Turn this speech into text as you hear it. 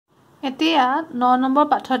এতিয়া 9 নম্বৰ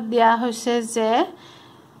পাঠত দিয়া হৈছে যে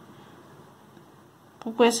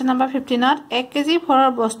question number 15 1 কেজি ভৰৰ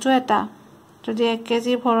বস্তু এটা যদি 1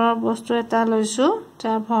 কেজি ভৰৰ বস্তু এটা লৈছো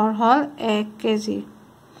যাৰ ভৰ হল 1 কেজি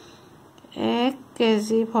 1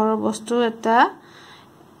 কেজি ভৰৰ বস্তু এটা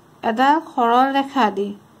সৰল ৰেখা দি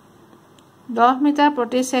 10 মিটাৰ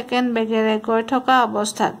প্ৰতি সেকেন্ড বেগেৰে গৈ থকা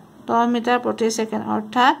অৱস্থাত 10 মিটাৰ প্ৰতি সেকেন্ড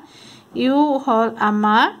অৰ্থাৎ u হল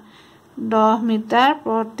আমাৰ 10 মিটাৰ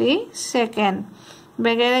প্ৰতি সেকেন্ড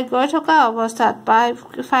বেগেৰে গৈ থকা অৱস্থাত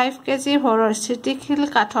 5 কেজি ভৰৰ স্থিতিশীল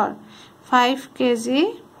কাঠৰ 5 কেজি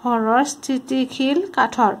ভৰৰ স্থিতিশীল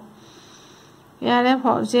কাঠৰ ইয়াৰে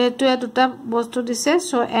যেহেতু দুটা বস্তু দিছে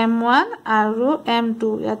সো m1 আৰু m2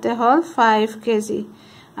 ইয়াতে হল 5 কেজি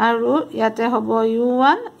আৰু ইয়াতে হ'ব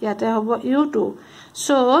u1 ইয়াতে হ'ব u2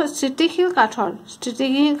 সো স্থিতিশীল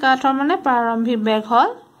কাঠৰ মানে প্ৰাৰম্ভিক বেগ হল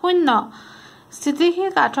 0 স্থিতিশীল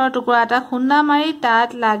কাঠৰ টুকুৰা এটা খুন্দা মাৰি তাত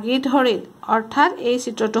লাগি ধৰিল অৰ্থাৎ এই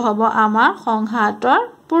চিত্ৰটো হ'ব আমাৰ সংঘাতৰ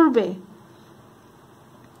পূৰ্বে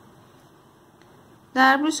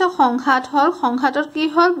তাৰ পিছত সংঘাতত কি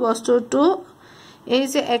হল বস্তুটো এই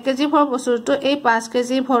যে 1 কেজি ভৰৰ বস্তুটো এই 5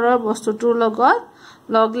 কেজি ভৰৰ বস্তুটোৰ লগত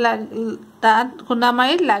তাত খুন্দা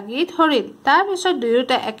মাৰি লাগি ধৰিল তাৰ পিছত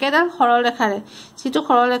দুয়োটা একেডাল সৰল ৰেখাৰে যিটো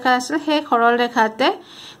সৰল ৰেখা আছিল সেই সৰল ৰেখাতে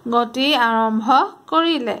গতি আৰম্ভ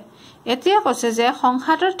কৰিলে এতিয়া কৈছে যে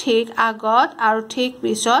সংঘাতৰ ঠিক আগত আৰু ঠিক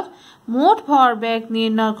পিছত মুঠ ভৰ বেগ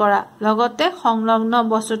নিৰ্ণয় কৰা লগতে সংলগ্ন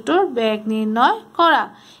বস্তুটোৰ বেগ নিৰ্ণয় কৰা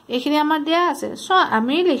এইখিনি আমাৰ দিয়া আছে সো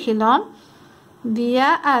আমি লিখি লম দিয়া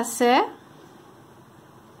আছে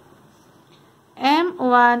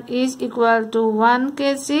m1 is equal to 1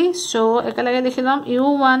 kg so একেলগে লিখি লম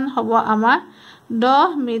u1 হ'ব আমাৰ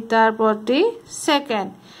 10 মিটাৰ প্ৰতি সেকেন্ড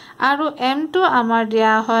আৰু m2 আমাৰ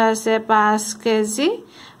দিয়া হৈ আছে 5 কেজি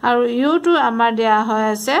আৰু u2 আমাৰ দিয়া হৈ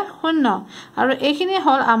আছে 0 আৰু এইখিনি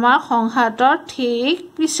হল আমাৰ সংঘাতৰ ঠিক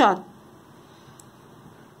পিছত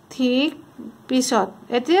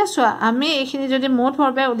এতিয়া চোৱা আমি এইখিনি যদি মুঠ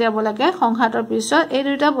ভৰবে উলিয়াব লাগে সংঘাতৰ পিছত এই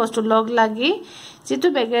দুটা বস্তু লগ লাগি যেটো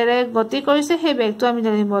বেগেৰে গতি কৰিছে সেই বেগটো আমি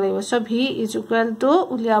জানিব লাগিব সো v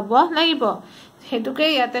উলিয়াব লাগিব হেতুকে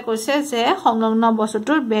ইয়াতে কৈছে যে সংলগ্ন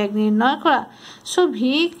বস্তুটোৰ বেগ নিৰ্ণয় কৰা সো v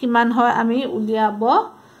কিমান হয় আমি উলিয়াব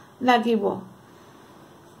লাগিব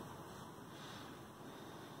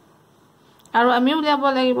আৰু আমি উলিয়াব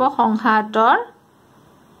লাগিব সংঘাতৰ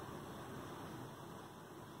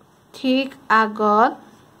ঠিক আগত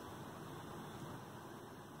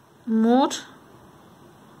মুঠ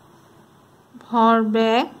ভৰ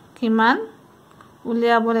বেগ কিমান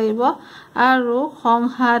উলিয়াব লাগিব আৰু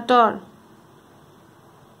সংঘাতৰ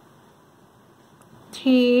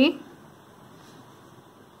ঠিক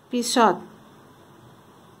পিছত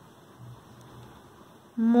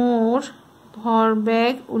মুঠ ভৰ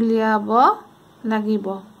বেগ উলিয়াব লাগিব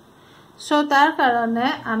সো তাৰ কাৰণে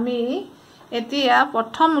আমি এতিয়া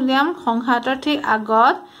প্ৰথম উলিয়াম সংঘাতৰ ঠিক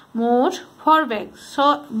আগত মুঠ ভৰ বেগ সো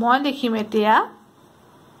মই লিখিম এতিয়া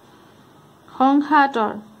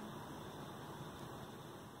সংঘাতৰ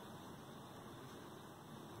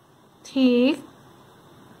ঠিক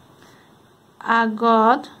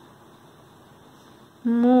আগত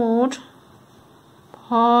মুঠ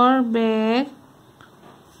ভৰ বেগ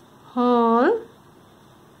হল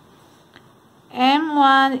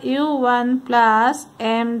m1 u1 plus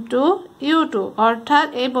m2 u2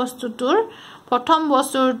 অৰ্থাৎ এই বস্তুটোৰ প্ৰথম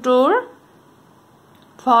বস্তুটোৰ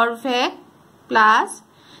ভৰবেগ প্লাস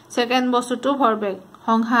সেকেন্ড বস্তুটোৰ ভৰবেগ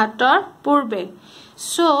সংঘাতৰ পূৰ্বে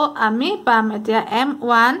সো আমি পাম এতিয়া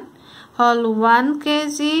m1 হল 1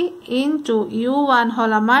 কেজি into u1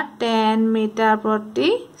 হল আমাৰ 10 মিটাৰ প্ৰতি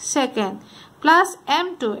সেকেন্ড প্লাস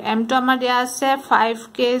m2 আমাৰ দিয়া আছে 5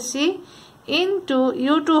 কেজি into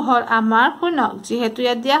u2 হল আমাৰ 0 যেহেতু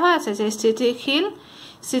ইয়াত দিয়া হৈ আছে যে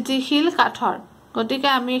স্থিতিশীল কাঠৰ গতিকে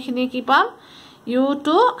আমি এখিনি কি পাম u2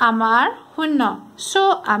 আমাৰ 0 সো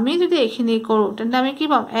আমি যদি এখিনি কৰো তেন্তে আমি কি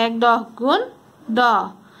পাম 1 গুণ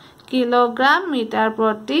 10 কিলোগ্ৰাম মিটাৰ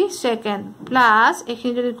প্ৰতি সেকেন্ড প্লাস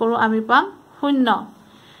এখিনি যদি কৰো আমি পাম 0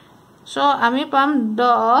 সো আমি পাম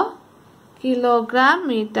 10 কিলোগ্ৰাম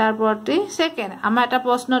মিটাৰ প্ৰতি সেকেন্ড আমাৰ এটা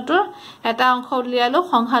প্ৰশ্নটোৰ এটা অংশ উলিয়ালো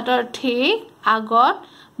সংঘাতৰ ঠিক আগত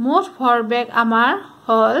মুঠ ভৰবেগ আমাৰ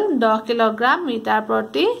হল 10 কিলোগ্ৰাম মিটাৰ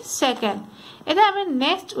প্ৰতি সেকেন্ড এটা আমি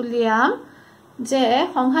নেক্সট উলিয়াম যে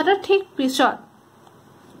সংঘাতৰ ঠিক পিছত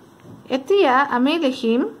এতিয়া আমি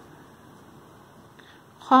লিখিম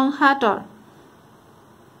সংঘাতৰ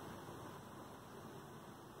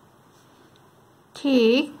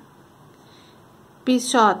ঠিক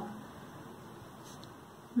পিছত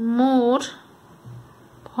মুঠ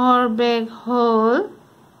ভৰবেগ হল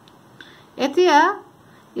এতিয়া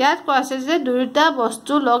ইয়াত কৈ আছে যে দুইটা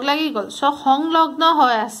বস্তু লগ লাগি গ'ল সো সংলগ্ন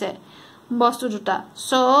হৈ আছে বস্তু দুটা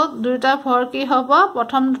সো দুইটা ভৰ কি হ'ব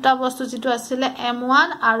প্ৰথম দুটা বস্তু যেটো আছিল m1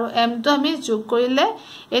 আৰু m2 আমি যোগ কৰিলে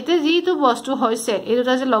এতে যেটো বস্তু হৈছে এই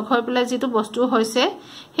দুটা যে লগ হৈ পেলাই যেটো বস্তু হৈছে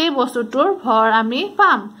সেই বস্তুটোৰ ভৰ আমি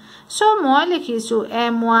পাম সো মই লিখিছো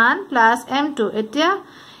m1 + m2 এতিয়া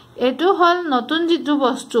এটো হল নতুন যেটো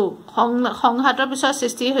বস্তু সংঘাতৰ পিছত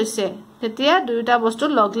সৃষ্টি হৈছে তেতিয়া দুইটা বস্তু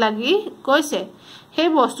লগ লাগি গৈছে সেই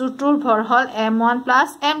বস্তুটোৰ ভৰ হল m1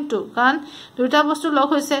 + m2 কাৰণ দুইটা বস্তু লগ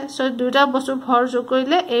হৈছে সো দুইটা বস্তুৰ ভৰ যোগ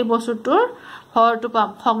কৰিলে এই বস্তুটোৰ ভৰটো পাম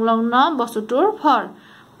সংলগ্ন বস্তুটোৰ ভৰ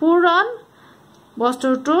পূৰণ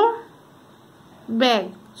বস্তুটোৰ বেগ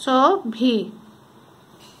সো v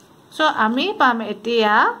সো আমি পাম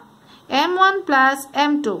এতিয়া m1 +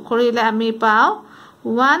 m2 কৰিলে আমি পাও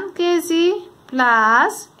 1 kg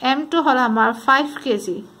plus m2 হল আমাৰ 5 kg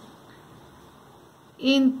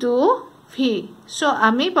into v so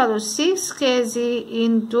আমি পালো 6 kg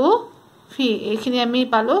into v এখিনি আমি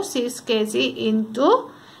পালো 6 kg into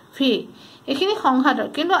v এখিনি সংঘাতৰ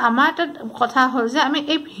কিন্তু আমাৰ এটা কথা হল যে আমি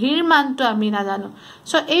এই ভিৰ মানটো আমি না জানো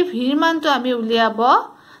সো এই ভিৰ মানটো আমি উলিয়াব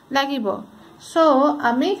লাগিব সো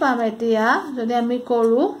আমি পাম এতিয়া যদি আমি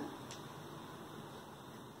কৰো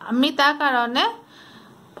আমি তাৰ কাৰণে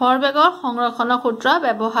ভৰবেগৰ সংৰক্ষণৰ সূত্ৰ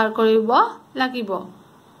ব্যৱহাৰ কৰিব লাগিব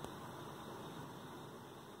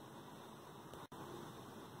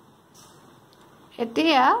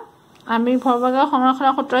এতিয়া আমি ভৰবেগৰ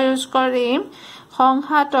সংৰক্ষণৰ সূত্ৰ ইউজ কৰিম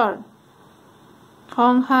সংঘাতৰ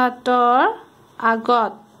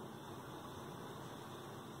আগত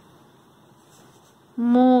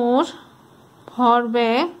মুঠ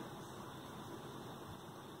ভৰবেগ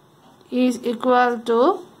is equal to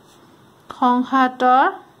সংঘাতৰ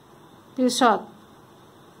পিছত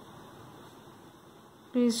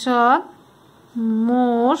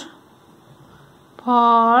মুঠ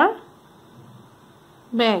ভৰবেগ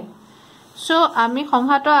সো আমি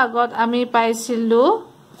সংঘাতৰ আগত আমি পাইছিলো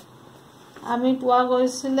আমি পোৱা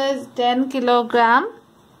গৈছিলে 10 কিলোগ্ৰাম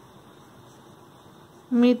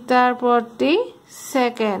মিটাৰ প্ৰতি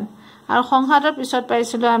সেকেন্ড আৰু সংঘাতৰ পিছত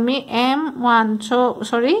পাইছিলো আমি m1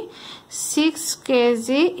 6 kg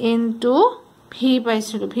into v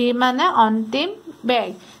পাইছিলো v মানে অন্তিম বেগ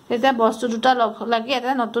এটা বস্তু দুটা লগ লাগি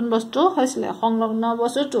এটা নতুন বস্তু হৈছিল সংলগ্ন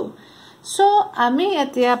বস্তুটো সো আমি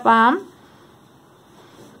এতিয়া পাম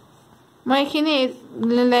মই এখিনি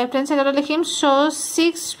লেফট হ্যান্ড সাইডত লিখিম so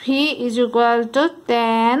 6v is equal to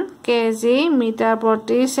 10 kg metre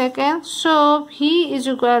প্ৰতি second so v is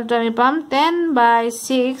equal to আমি পাম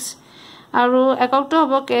 10/6 আৰু এককটো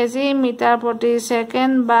হ'ব কেজি মিটাৰ প্ৰতি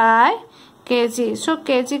সেকেন্ড বাই কেজি সো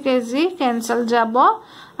কেজি কেনসেল যাব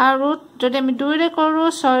আৰু যদি আমি 2 ৰে কৰো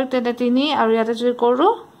 6 তেনে 3 আৰু ইয়াতে যদি কৰো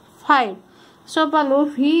 5 সো পালো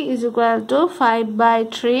v is equal to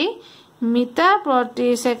 5/3 metre প্ৰতি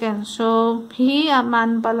সেকেন্ড সো v মান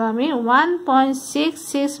পালো আমি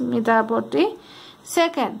 1.66 মিটাৰ প্ৰতি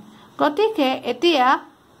সেকেন্ড গতিকে এতিয়া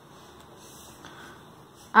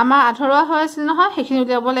আমাৰ আধৰুৱা হৈ আছিল নহয় হেখিনি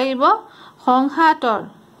উলিয়াব লাগিব সংঘাতৰ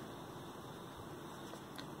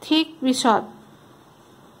ঠিক পিছত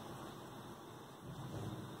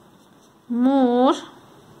মুঠ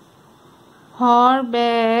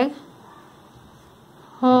ভৰবেগ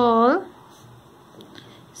হল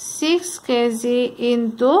 6 kg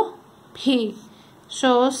into v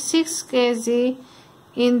so 6 kg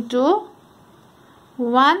into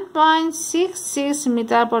 1.66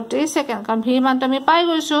 metre প্ৰতি সেকেন্ড কাৰণ v মানটো আমি পাই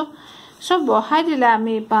গৈছো সো বহাই দিলে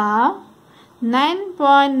আমি পাও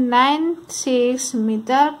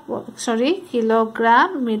 9.96 কিলোগ্ৰাম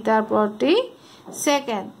মিটাৰ প্ৰতি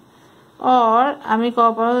সেকেন্ড और আমি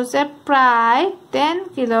কব পাৰো যে প্ৰায় 10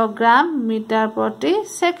 কিলোগ্ৰাম মিটাৰ প্ৰতি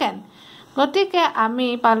সেকেন্ড গতিকে আমি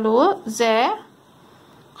পালো যে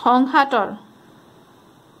সংঘাতৰ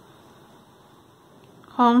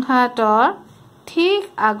ঠিক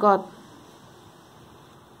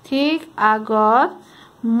আগত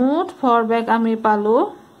মুঠ ভৰবেগ আমি পালো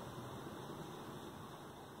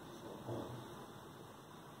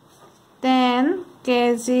 10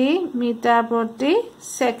 kg মিটাৰ প্ৰতি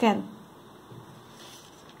সেকেন্ড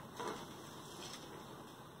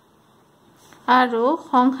আৰু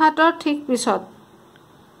সংঘাতৰ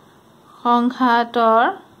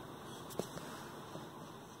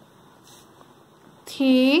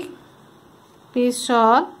ঠিক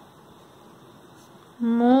পিছত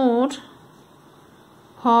মুঠ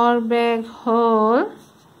ভৰবেগ হল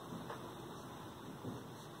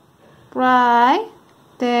প্ৰায়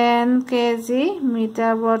 10 kg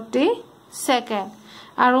মিটাৰ প্ৰতি সেকেন্ড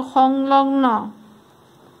আৰু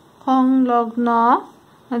সংলগ্ন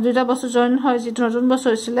দুটা বস্তু জয়েন হয় যেটো নতুন বস্তু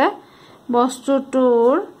হৈছিল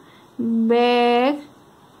বস্তুটোৰ বেগ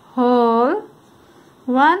হ'ল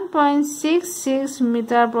 1.66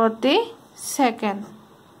 মিটাৰ প্ৰতি সেকেন্ড